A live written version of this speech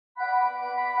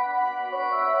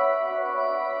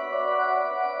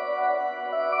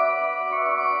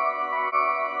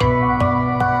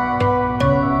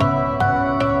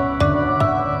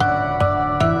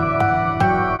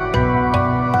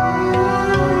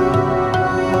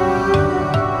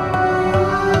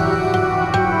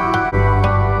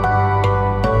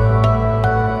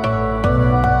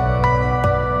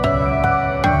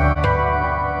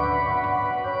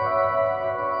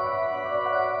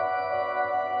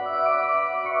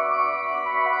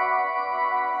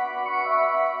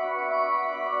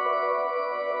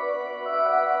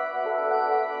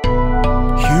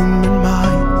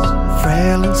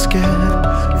scared,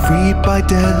 freed by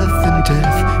death, and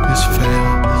death is fair.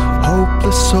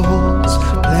 Hopeless souls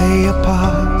play a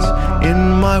part in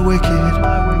my wicked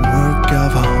work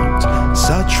of art.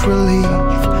 Such relief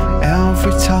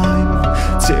every time,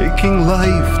 taking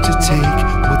life to take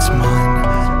what's mine.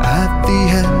 At the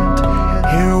end,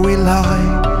 here we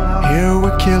lie, here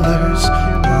we're killers,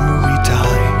 or we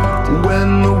die.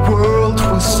 When the world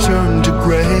was turned to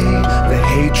grey, the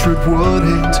hatred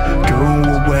wouldn't go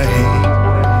away.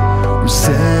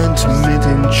 Resentment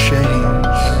in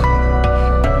chains.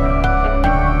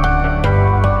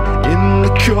 In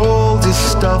the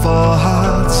coldest of our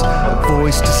hearts, a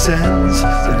voice descends,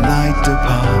 the light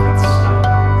departs.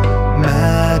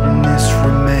 Madness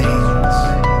remains.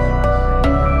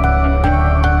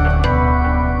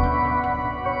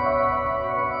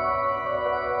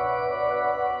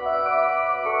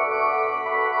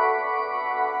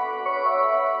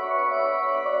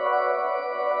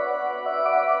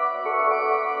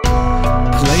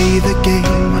 Play the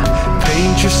game,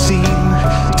 paint your scene,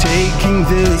 taking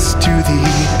this to the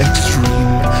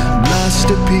extreme.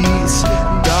 Masterpiece,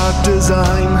 dark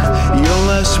design, your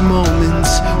last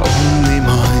moments only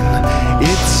mine.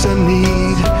 It's a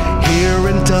need, here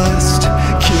in dust,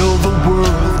 kill the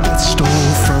world that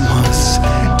stole from us.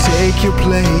 Take your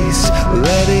place,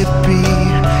 let it be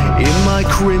in my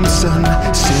crimson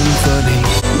symphony.